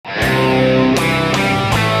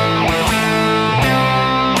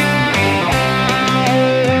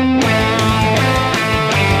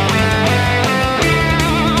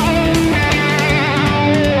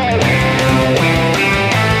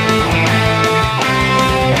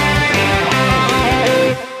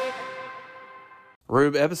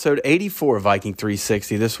Rube. Episode 84 of Viking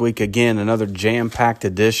 360. This week, again, another jam-packed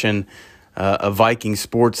edition of Viking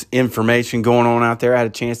sports information going on out there. I had a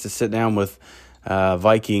chance to sit down with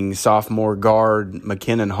Viking sophomore guard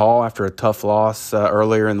McKinnon Hall after a tough loss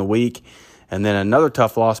earlier in the week. And then another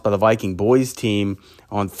tough loss by the Viking boys team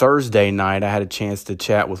on Thursday night. I had a chance to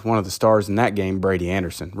chat with one of the stars in that game, Brady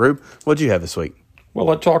Anderson. Rube, what did you have this week? Well,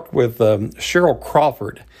 I talked with Cheryl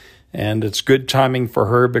Crawford. And it's good timing for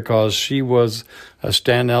her because she was a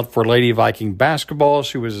standout for Lady Viking basketball.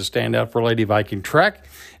 She was a standout for Lady Viking track.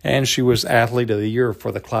 And she was Athlete of the Year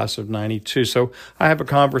for the class of 92. So I have a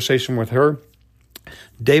conversation with her.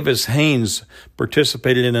 Davis Haynes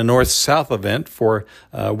participated in a North-South event for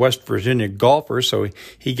West Virginia golfers, so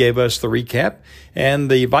he gave us the recap. And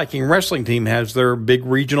the Viking wrestling team has their big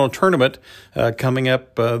regional tournament coming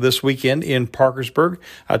up this weekend in Parkersburg.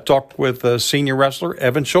 I talked with senior wrestler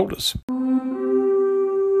Evan Schultes.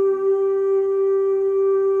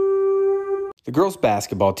 The girls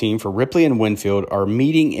basketball team for Ripley and Winfield are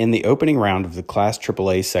meeting in the opening round of the Class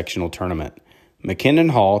AAA sectional tournament. McKinnon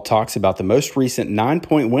Hall talks about the most recent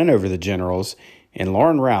 9-point win over the Generals, and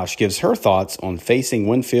Lauren Roush gives her thoughts on facing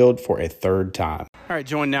Winfield for a third time. All right,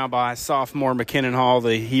 joined now by sophomore McKinnon Hall,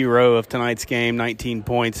 the hero of tonight's game, 19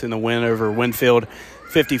 points in the win over Winfield,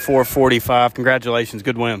 54-45. Congratulations,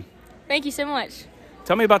 good win. Thank you so much.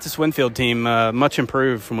 Tell me about this Winfield team, much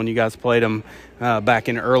improved from when you guys played them back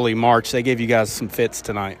in early March. They gave you guys some fits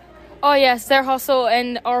tonight. Oh, yes, their hustle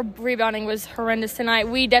and our rebounding was horrendous tonight.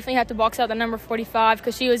 We definitely had to box out the number 45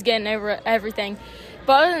 because she was getting over everything.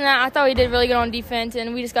 But other than that, I thought we did really good on defense,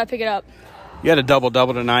 and we just got to pick it up. You had a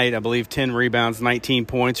double-double tonight, I believe 10 rebounds, 19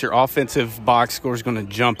 points. Your offensive box score is going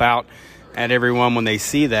to jump out at everyone when they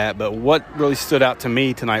see that. But what really stood out to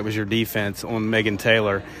me tonight was your defense on Megan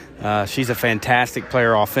Taylor. She's a fantastic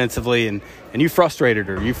player offensively, and you frustrated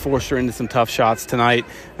her. You forced her into some tough shots tonight.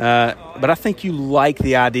 But I think you like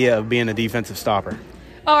the idea of being a defensive stopper.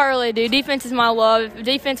 Oh, I really do. Defense is my love. If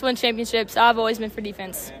defense wins championships. I've always been for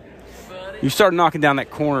defense. You started knocking down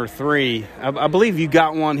that corner three. I believe you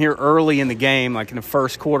got one here early in the game, like in the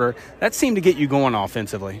first quarter. That seemed to get you going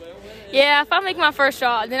offensively. Yeah, if I make my first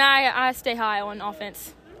shot, then I stay high on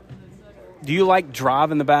offense. Do you like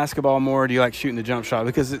driving the basketball more, or do you like shooting the jump shot?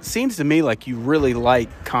 Because it seems to me like you really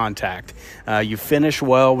like contact. You finish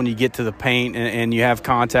well when you get to the paint and you have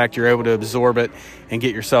contact. You're able to absorb it and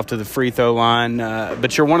get yourself to the free throw line.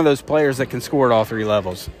 But you're one of those players that can score at all three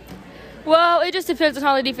levels. Well, it just depends on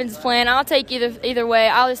how the defense is playing. I'll take either way.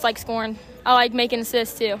 I just like scoring. I like making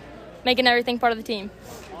assists too, making everything part of the team.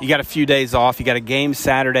 You got a few days off. You got a game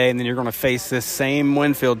Saturday, and then you're going to face this same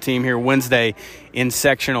Winfield team here Wednesday in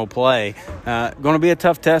sectional play. Going to be a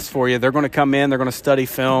tough test for you. They're going to come in, they're going to study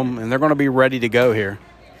film, and they're going to be ready to go here.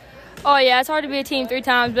 Oh, yeah, it's hard to be a team 3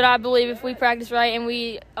 times, but I believe if we practice right and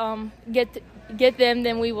we get them,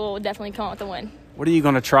 then we will definitely come out with a win. What are you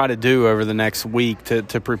going to try to do over the next week to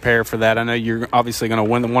prepare for that? I know you're obviously going to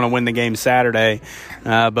want to win the game Saturday,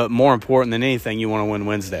 but more important than anything, you want to win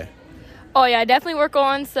Wednesday. Oh, yeah, definitely work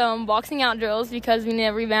on some boxing out drills because we need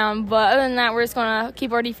to rebound. But other than that, we're just going to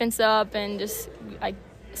keep our defense up and just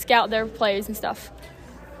scout their plays and stuff.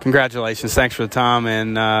 Congratulations. Thanks for the time,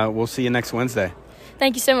 and we'll see you next Wednesday.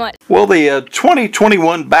 Thank you so much. Well, the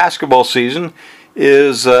 2021 basketball season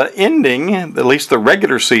is ending, at least the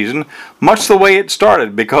regular season, much the way it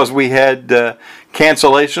started because we had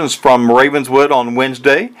cancellations from Ravenswood on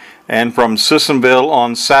Wednesday and from Sissonville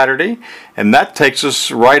on Saturday, and that takes us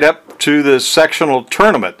right up to the sectional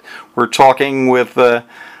tournament. We're talking with the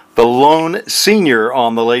lone senior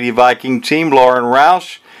on the Lady Viking team, Lauren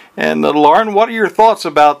Roush. And Lauren, what are your thoughts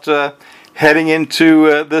about heading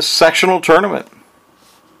into this sectional tournament?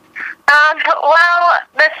 Well,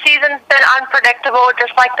 this season's been unpredictable,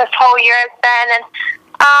 just like this whole year has been.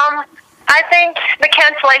 And I think the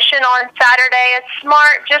cancellation on Saturday is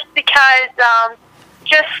smart just because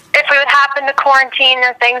just if we would happen to quarantine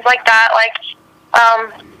and things like that,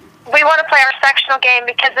 we want to play our sectional game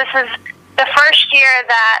because this is the first year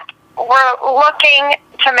that we're looking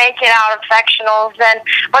to make it out of sectionals. And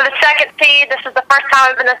we're the second seed. This is the first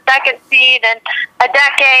time we've been the second seed in a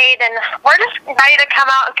decade. And we're just ready to come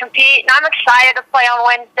out and compete. And I'm excited to play on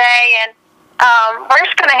Wednesday. And we're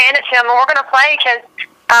just going to hand it to them. And we're going to play because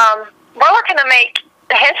we're looking to make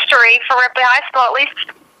history for Ripley High School, at least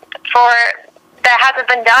for that hasn't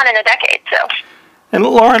been done in a decade. So. And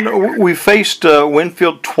Lauren, we faced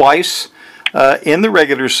Winfield twice in the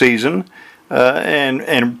regular season,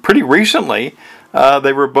 and pretty recently.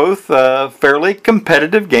 They were both fairly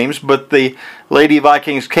competitive games, but the Lady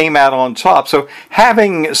Vikings came out on top. So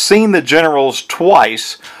having seen the Generals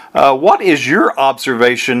twice, What is your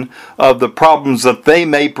observation of the problems that they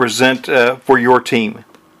may present for your team?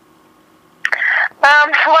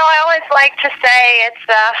 Well, I always like to say it's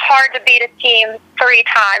hard to beat a team 3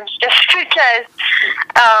 times just because,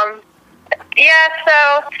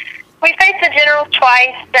 so we faced the Generals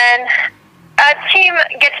twice, and a team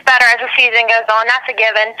gets better as the season goes on. That's a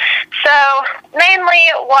given. So mainly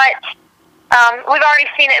what we've already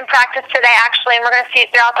seen it in practice today, actually, and we're going to see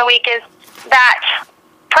it throughout the week, is that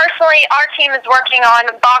personally our team is working on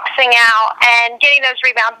boxing out and getting those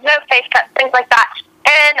rebounds, no face cuts, things like that.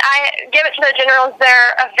 And I give it to the Generals.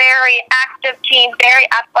 They're a very active team, very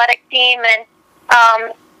athletic team, and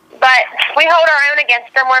but we hold our own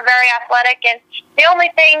against them. We're very athletic, and the only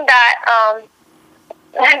thing that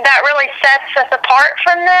that really sets us apart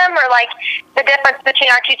from them, or like the difference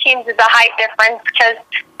between our 2 teams, is the height difference. Because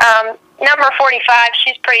number 45,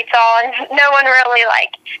 she's pretty tall, and no one really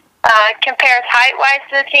compares height-wise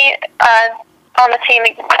to the team on the team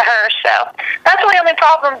to her. So that's the only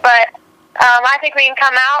problem, but. I think we can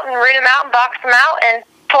come out and root them out and box them out and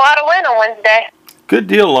pull out a win on Wednesday. Good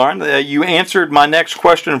deal, Lauren. You answered my next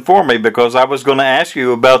question for me, because I was going to ask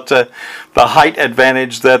you about the height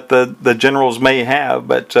advantage that the Generals may have.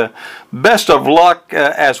 But best of luck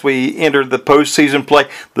as we enter the postseason play,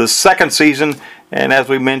 the second season. And as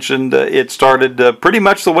we mentioned, it started pretty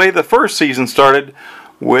much the way the first season started,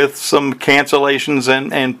 with some cancellations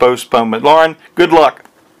and postponement. Lauren, good luck.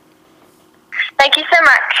 Thank you so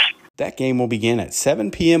much. That game will begin at 7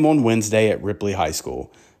 p.m. on Wednesday at Ripley High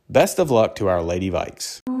School. Best of luck to our Lady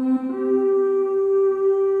Vikes.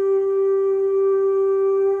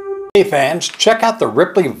 Hey fans, check out the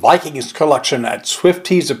Ripley Vikings collection at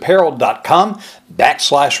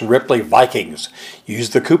swiftiesapparel.com/Ripley Vikings. Use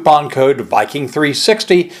the coupon code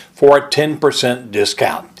Viking360 for a 10%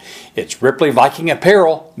 discount. It's Ripley Viking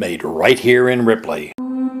apparel, made right here in Ripley.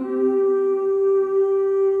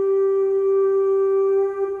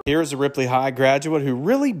 Here's a Ripley High graduate who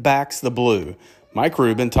really backs the blue. Mike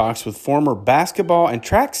Rubin talks with former basketball and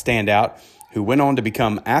track standout who went on to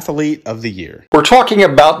become Athlete of the Year. We're talking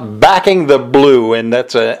about backing the blue, and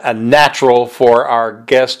that's a natural for our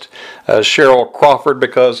guest, Cheryl Crawford,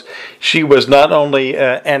 because she was not only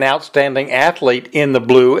an outstanding athlete in the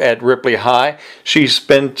blue at Ripley High, she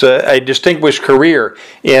spent a distinguished career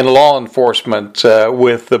in law enforcement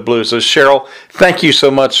with the blue. So Cheryl, thank you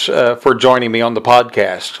so much for joining me on the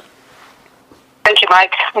podcast. Thank you,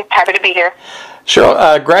 Mike. I'm happy to be here.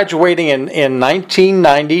 Cheryl, graduating in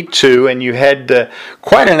 1992, and you had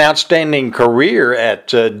quite an outstanding career at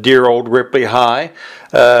dear old Ripley High,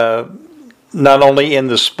 not only in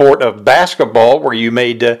the sport of basketball, where you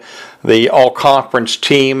made the all-conference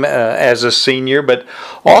team as a senior, but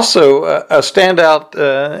also a standout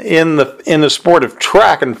in the sport of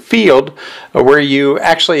track and field, where you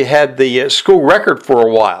actually had the school record for a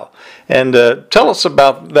while. And tell us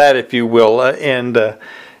about that, if you will,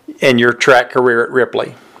 in your track career at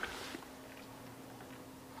Ripley.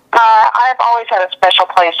 I've always had a special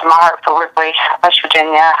place in my heart for Ripley, West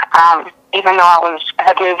Virginia. Even though I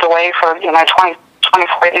had moved away for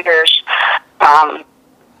 24 years, I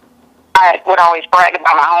would always brag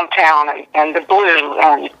about my hometown and the blue,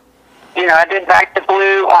 and I did back the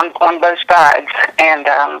blue on both sides, and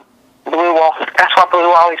that's why blue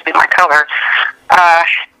will always be my color.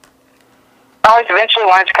 I always eventually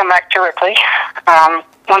wanted to come back to Ripley.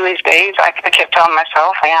 One of these days, I kept telling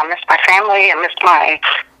myself, "Hey, I miss my family. I miss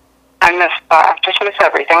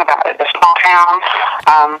everything about it. The small town.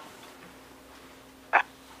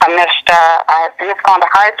 I missed going to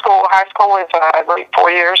high school. High school was a great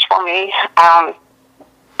 4 years for me.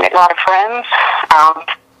 Made a lot of friends.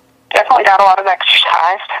 Definitely got a lot of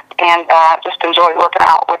exercise, and just enjoyed working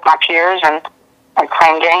out with my peers and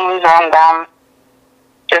playing games and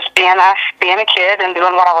just being a kid and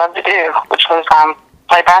doing what I love to do, which was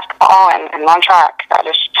play basketball and run track. I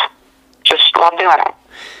just love doing it.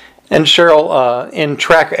 And Cheryl, in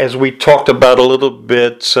track, as we talked about a little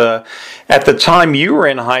bit, at the time you were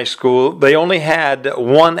in high school, they only had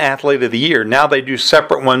one Athlete of the Year. Now they do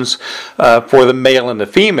separate ones for the male and the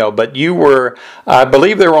female. But you were, I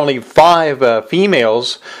believe there were only 5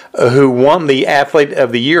 females who won the Athlete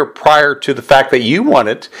of the Year prior to the fact that you won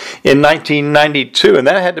it in 1992. And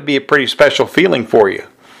that had to be a pretty special feeling for you.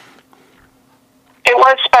 It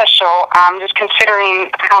was special, just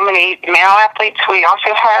considering how many male athletes we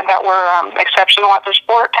also had that were exceptional at their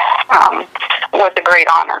sport. It was a great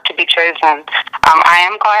honor to be chosen. I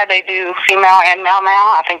am glad they do female and male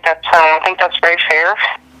now. I think that's very fair.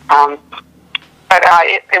 But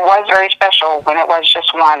it was very special when it was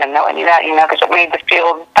just one, and knowing that, because it made the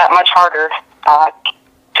field that much harder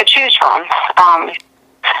to choose from.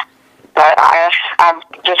 But I'm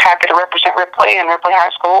just happy to represent Ripley and Ripley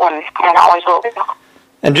High School, and always will be.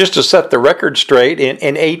 And just to set the record straight, in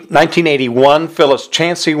 1981, Phyllis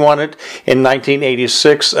Chansey won it. In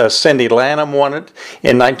 1986, Cindy Lanham won it.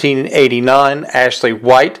 In 1989, Ashley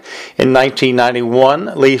White. In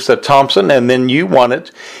 1991, Lisa Thompson. And then you won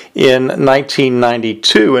it in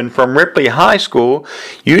 1992. And from Ripley High School,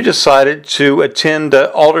 you decided to attend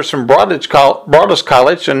Alderson Broadus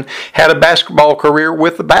College and had a basketball career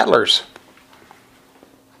with the Battlers.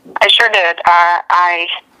 I sure did.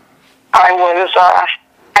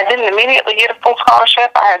 I didn't immediately get a full scholarship.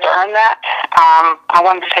 I had to earn that. I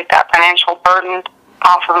wanted to take that financial burden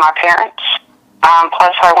off of my parents.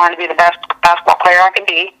 Plus, I wanted to be the best basketball player I could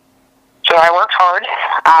be. So I worked hard.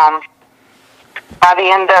 By the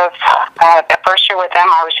end of that first year with them,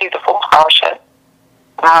 I received a full scholarship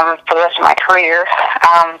for the rest of my career.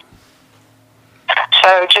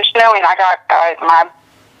 So just knowing I got my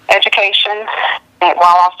education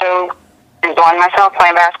while also enjoying myself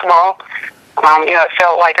playing basketball, it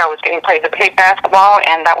felt like I was getting paid to play basketball,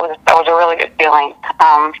 and that was a really good feeling.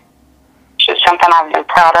 It's just something I've been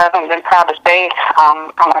proud of and been proud to say.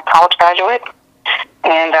 I'm a college graduate,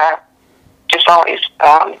 and just always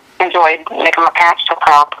enjoyed making my parents so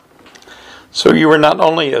proud. So you were not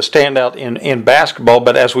only a standout in basketball,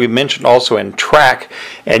 but as we mentioned, also in track,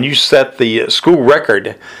 and you set the school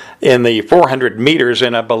record in the 400 meters,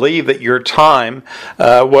 and I believe that your time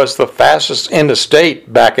was the fastest in the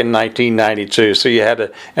state back in 1992. So you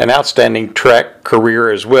had an outstanding track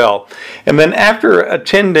career as well. And then after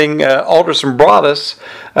attending Alderson Broadus,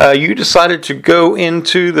 you decided to go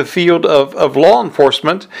into the field of law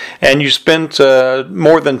enforcement, and you spent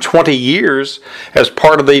more than 20 years as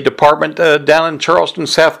part of the department down in Charleston,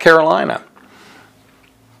 South Carolina.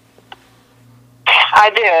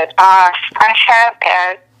 I did. I have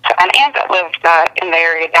had an aunt that lived in the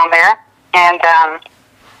area down there, and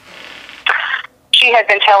she had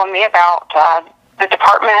been telling me about the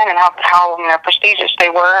department and how prestigious they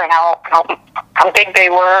were and how big they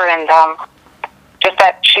were, and just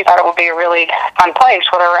that she thought it would be a really fun place.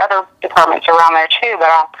 Well, there were other departments around there too, but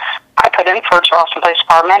I put in for Charleston Police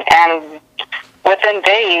Department, and within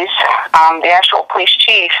days, the actual police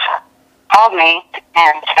chief called me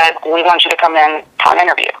and said, "We want you to come in for an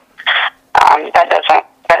interview."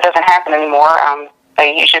 That doesn't happen anymore.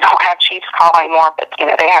 They usually don't have chiefs call anymore, but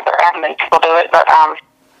they have their admin people do it. But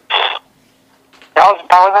that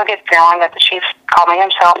was a good feeling that the chief called me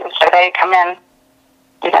himself and said, "Hey, come in.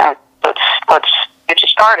 Let's get you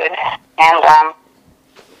started."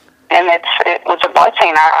 And it was a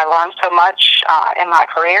blessing. I learned so much in my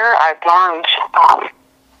career. I learned.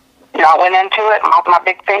 I went into it. My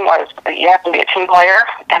big thing was that you have to be a team player,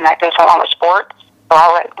 and that goes along with sports. So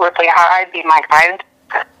I'll let Ripley High be my guide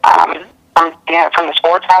from the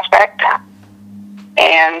sports aspect.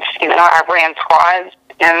 And I ran squads,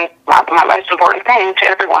 and my most important thing to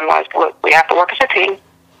everyone was, look, we have to work as a team.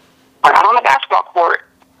 We're not on the basketball court,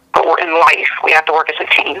 but we're in life. We have to work as a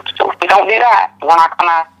team. So if we don't do that, we're not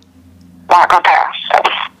gonna pass. So.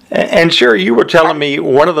 And Sherry, you were telling me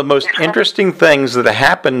one of the most interesting things that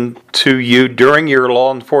happened to you during your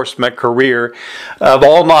law enforcement career of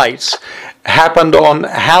all nights happened on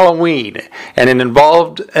Halloween, and it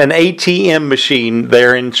involved an ATM machine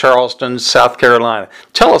there in Charleston, South Carolina.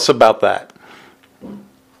 Tell us about that.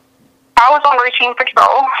 I was on routine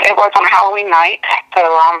patrol. It was on Halloween night,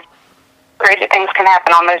 so crazy things can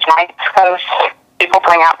happen on those nights because people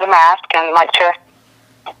bring out the mask and like to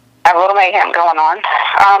have a little mayhem going on.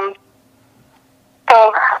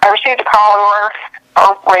 So I received a call or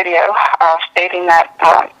radio stating that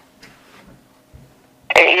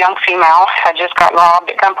a young female had just gotten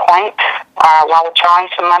robbed at gunpoint while withdrawing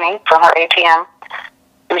some money from her ATM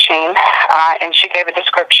machine, and she gave a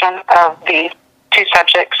description of the two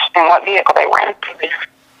subjects and what vehicle they were in.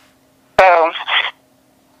 So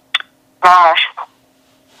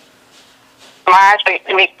my eyes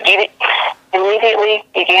immediately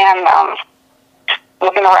began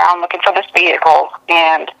looking around, looking for this vehicle,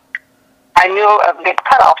 and I knew a big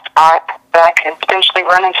cutoff spot that I could potentially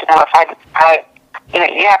run into them if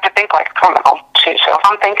you have to think like a criminal, too. So if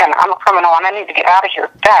I'm thinking I'm a criminal and I need to get out of here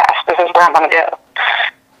fast, this is where I'm going to go.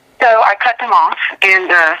 So I cut them off and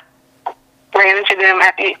ran into them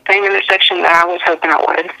at the same intersection that I was hoping I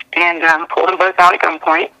would, and pulled them both out at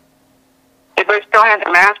gunpoint. They both still had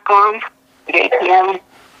their mask on. The ATM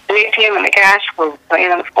and the cash were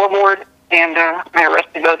laying on the floorboard, and I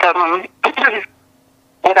arrested both of them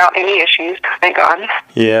without any issues, thank God.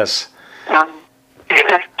 Yes.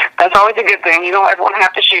 That's always a good thing. You don't ever want to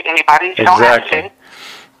have to shoot anybody. You don't have to.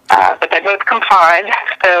 But they both complied.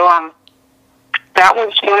 So that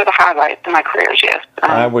was one of the highlights of my careers, yes.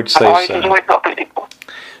 I would say I've always so. enjoyed helping people.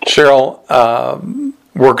 Cheryl,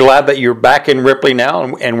 we're glad that you're back in Ripley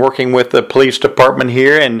now and working with the police department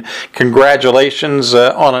here, and congratulations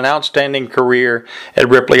on an outstanding career at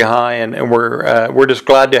Ripley High, and we're just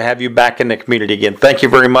glad to have you back in the community again. Thank you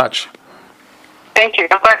very much. Thank you.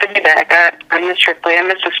 I'm glad to be back. I miss Ripley. I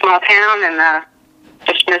miss a small town, and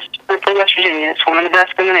just miss Ripley, West Virginia. It's one of the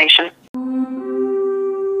best in the nation.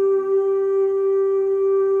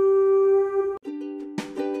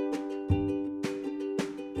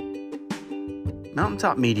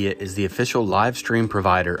 Mountaintop Media is the official live stream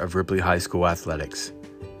provider of Ripley High School athletics.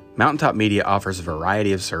 Mountaintop Media offers a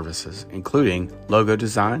variety of services, including logo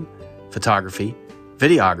design, photography,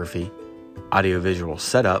 videography, audiovisual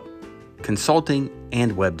setup, consulting,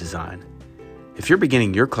 and web design. If you're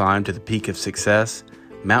beginning your climb to the peak of success,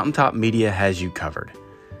 Mountaintop Media has you covered.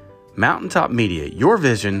 Mountaintop Media, your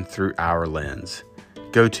vision through our lens.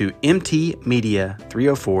 Go to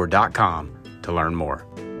mtmedia304.com to learn more.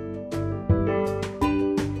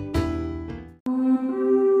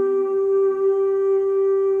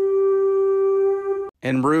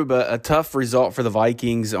 And Rube, a tough result for the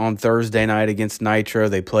Vikings on Thursday night against Nitro.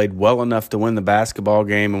 They played well enough to win the basketball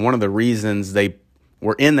game, and one of the reasons they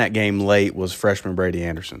were in that game late was freshman Brady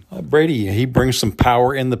Anderson. Brady, he brings some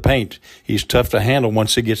power in the paint. He's tough to handle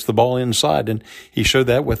once he gets the ball inside, and he showed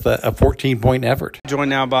that with a 14-point effort. Joined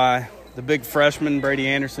now by the big freshman Brady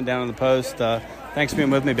Anderson down in the post. Thanks for being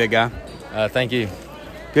with me, big guy. Thank you.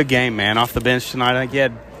 Good game, man. Off the bench tonight, I think you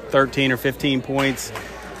had 13 or 15 points.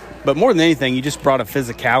 But more than anything, you just brought a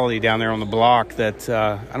physicality down there on the block that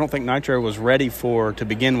I don't think Nitro was ready for to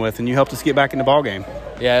begin with, and you helped us get back in the ball game.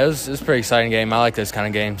 Yeah, it was a pretty exciting game. I like those kind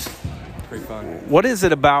of games. It's pretty fun. What is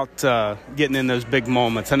it about getting in those big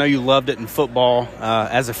moments? I know you loved it in football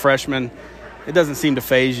as a freshman. It doesn't seem to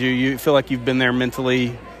faze you. You feel like you've been there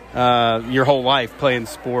mentally your whole life playing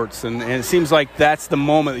sports, and it seems like that's the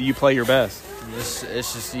moment that you play your best.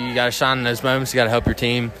 It's just you got to shine in those moments. You got to help your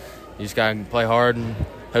team. You just got to play hard and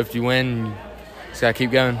hope you win. You just got to keep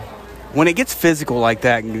going. When it gets physical like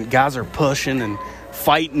that and guys are pushing and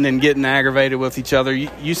fighting and getting aggravated with each other,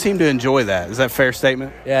 you seem to enjoy that. Is that a fair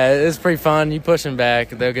statement? Yeah, it's pretty fun. You push them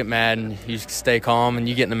back, they'll get mad, and you just stay calm, and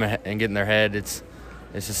you get in them and get in their head. It's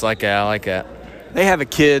just like that. I like that. They have a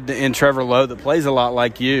kid in Trevor Lowe that plays a lot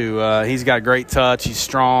like you. He's got a great touch. He's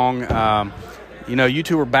strong. You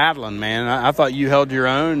two were battling, man. I thought you held your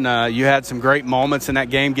own. You had some great moments in that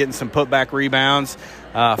game, getting some putback rebounds,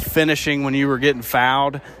 finishing when you were getting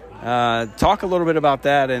fouled. Talk a little bit about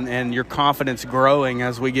that and your confidence growing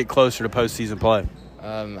as we get closer to postseason play.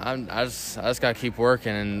 I just got to keep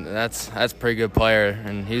working, and that's a pretty good player,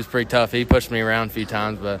 and he was pretty tough. He pushed me around a few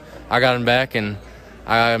times, but I got him back, and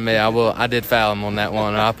I admit I did foul him on that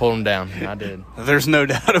one. I pulled him down. I did. There's no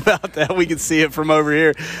doubt about that. We can see it from over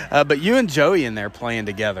here. But you and Joey in there playing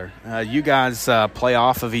together. You guys play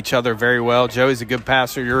off of each other very well. Joey's a good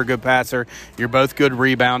passer. You're a good passer. You're both good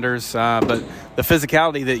rebounders. But the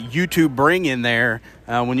physicality that you two bring in there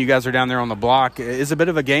when you guys are down there on the block is a bit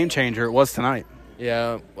of a game changer. It was tonight.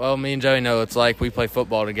 Yeah, well, me and Joey know it's like we play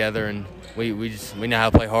football together, and we know how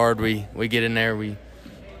to play hard. We get in there. We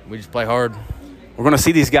just play hard. We're going to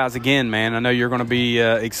see these guys again, man. I know you're going to be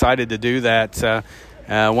excited to do that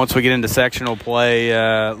once we get into sectional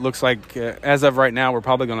play. Looks like as of right now, we're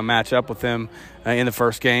probably going to match up with them in the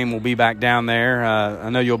first game. We'll be back down there.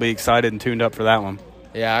 I know you'll be excited and tuned up for that one.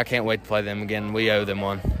 Yeah, I can't wait to play them again. We owe them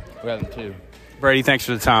one. We owe them two. Brady, thanks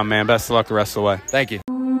for the time, man. Best of luck the rest of the way. Thank you.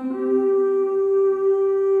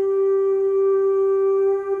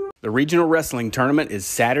 The regional wrestling tournament is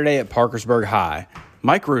Saturday at Parkersburg High.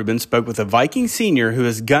 Mike Rubin spoke with a Viking senior who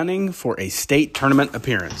is gunning for a state tournament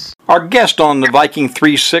appearance. Our guest on the Viking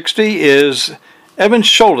 360 is Evan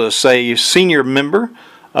Schultes, a senior member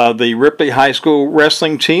of the Ripley High School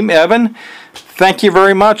wrestling team. Evan, thank you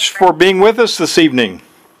very much for being with us this evening.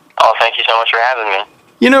 Oh, thank you so much for having me.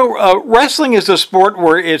 You know, wrestling is a sport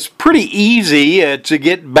where it's pretty easy to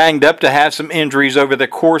get banged up, to have some injuries over the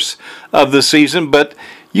course of the season, but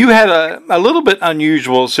you had a little bit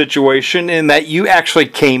unusual situation in that you actually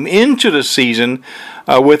came into the season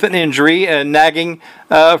with an injury nagging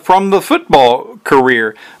from the football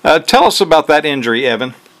career. Tell us about that injury,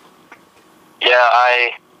 Evan. Yeah,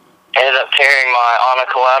 I ended up tearing my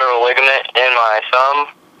omocollateral ligament in my thumb,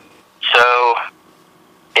 so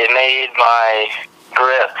it made my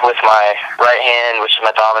grip with my right hand, which is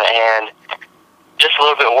my dominant hand, just a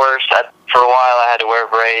little bit worse. For a while I had to wear a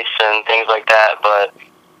brace and things like that, but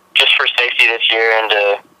just for safety this year and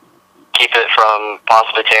to keep it from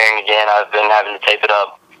possibly tearing again, I've been having to tape it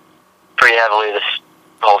up pretty heavily this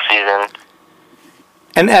whole season.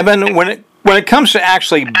 And Evan, when it comes to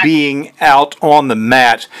actually being out on the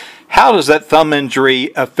mat, how does that thumb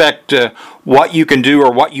injury affect what you can do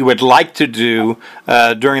or what you would like to do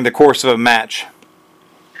during the course of a match?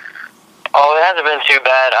 Oh, it hasn't been too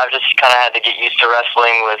bad. I've just kind of had to get used to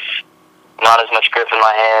wrestling with not as much grip in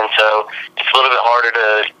my hand, so it's a little bit harder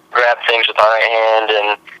to grab things with my right hand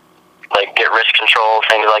and like get wrist control,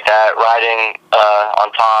 things like that. Riding on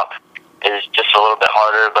top is just a little bit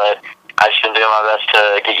harder, but I've just been doing my best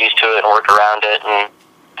to get used to it and work around it, and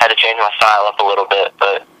had to change my style up a little bit,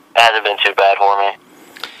 but it hasn't been too bad for me.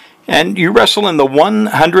 And you wrestle in the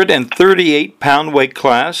 138-pound weight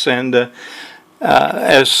class, and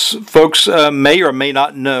as folks may or may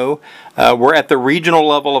not know, we're at the regional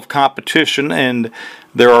level of competition, and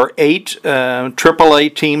there are 8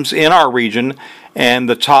 AAA teams in our region, and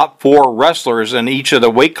the top 4 wrestlers in each of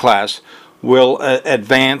the weight class will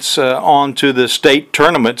advance on to the state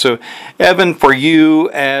tournament. So, Evan, for you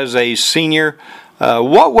as a senior,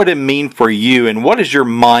 what would it mean for you, and what is your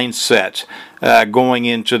mindset going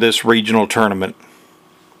into this regional tournament?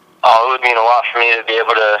 Oh, it would mean a lot for me to be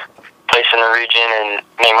able to place in the region and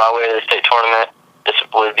make my way to the state tournament. This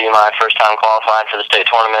would be my first time qualifying for the state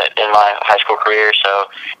tournament in my high school career, so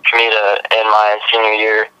for me to end my senior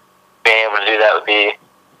year being able to do that would be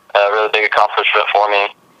a really big accomplishment for me.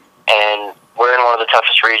 And we're in one of the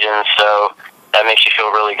toughest regions, so that makes you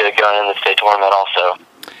feel really good going into the state tournament also.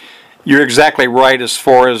 You're exactly right as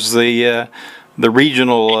far as the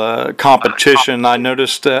regional competition. I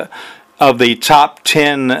noticed of the top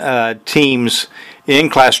 10 teams in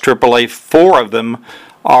Class AAA, 4 of them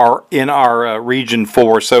are in our Region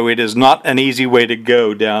 4, so it is not an easy way to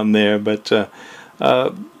go down there. But so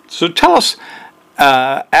tell us,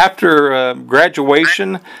 after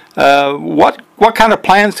graduation, what kind of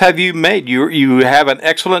plans have you made? You have an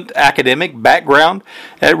excellent academic background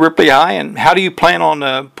at Ripley High, and how do you plan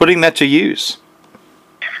on putting that to use?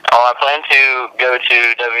 Oh, I plan to go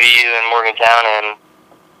to WVU in Morgantown and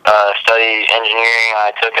study engineering.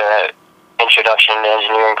 I took an introduction to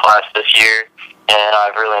engineering class this year, and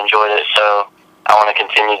I've really enjoyed it, so I want to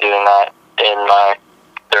continue doing that in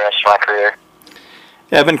the rest of my career.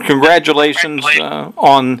 Evan, congratulations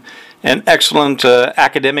on an excellent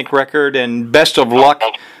academic record, and best of luck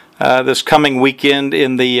this coming weekend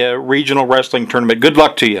in the regional wrestling tournament. Good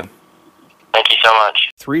luck to you. Thank you so much.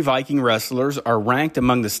 3 Viking wrestlers are ranked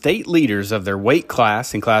among the state leaders of their weight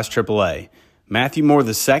class in Class AAA. Matthew Moore II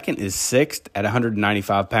is 6th at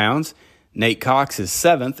 195 pounds, Nate Cox is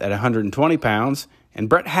 7th at 120 pounds, and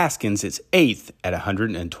Brett Haskins is 8th at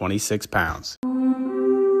 126 pounds.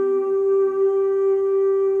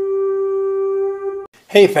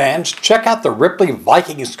 Hey fans, check out the Ripley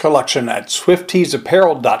Vikings collection at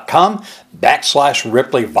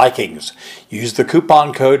Swifties.apparel.com/Ripley Vikings. Use the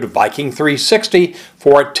coupon code Viking360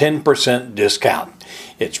 for a 10% discount.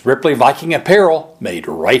 It's Ripley Viking apparel made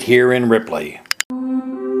right here in Ripley.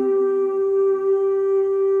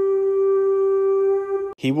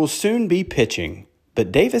 He will soon be pitching,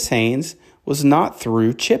 but Davis Haynes was not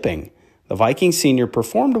through chipping. The Viking senior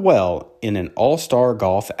performed well in an all-star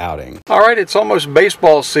golf outing. All right, it's almost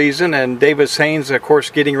baseball season, and Davis Haynes, of course,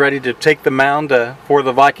 getting ready to take the mound for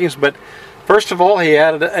the Vikings. But first of all, he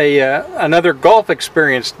had another golf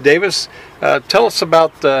experience. Davis, tell us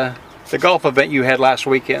about the golf event you had last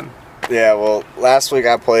weekend. Yeah, well, last week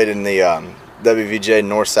I played in the WVJ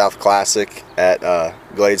North-South Classic at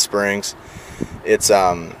Glade Springs. It's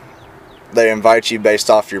they invite you based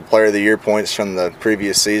off your Player of the Year points from the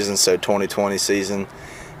previous season, so 2020 season,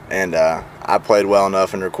 and I played well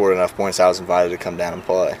enough and recorded enough points. I was invited to come down and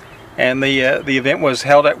play. And the event was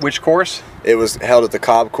held at which course? It was held at the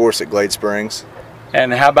Cobb course at Glade Springs.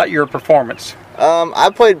 And how about your performance? I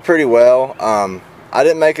played pretty well. I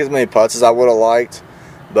didn't make as many putts as I would have liked,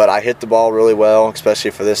 but I hit the ball really well,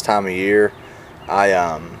 especially for this time of year.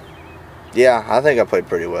 I think I played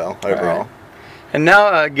pretty well overall. And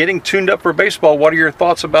now getting tuned up for baseball, what are your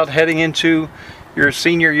thoughts about heading into your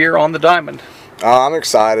senior year on the diamond? I'm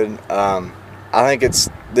excited. I think it's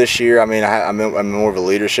this year. I mean, I'm in more of a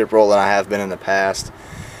leadership role than I have been in the past.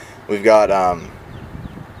 We've got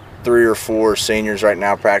 3 or 4 seniors right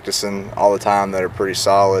now practicing all the time that are pretty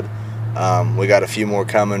solid. We got a few more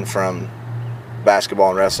coming from basketball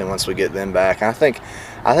and wrestling once we get them back. And I think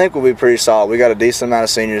we'll be pretty solid. We got a decent amount of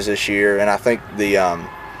seniors this year, and I think the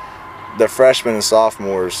freshmen and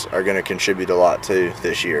sophomores are going to contribute a lot too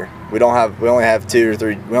this year. We only have 2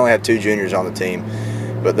 juniors on the team,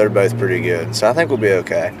 but they're both pretty good. So I think we'll be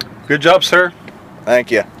okay. Good job, sir.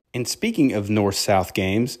 Thank you. And speaking of North-South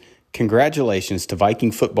games, congratulations to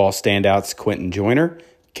Viking football standouts Quentin Joyner,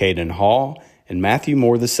 Caden Hall, and Matthew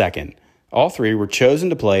Moore II. All three were chosen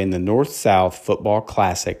to play in the North-South Football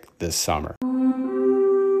Classic this summer.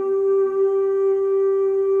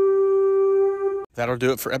 That'll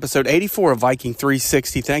do it for episode 84 of Viking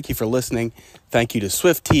 360. Thank you for listening. Thank you to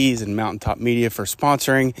Swift Tees and Mountaintop Media for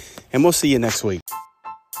sponsoring, and we'll see you next week.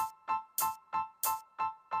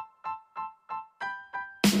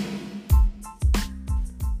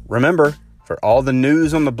 Remember, for all the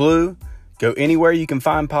news on the Blue, go anywhere you can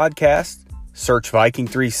find podcasts, search Viking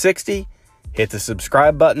 360, hit the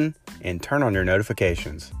subscribe button, and turn on your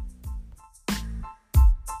notifications.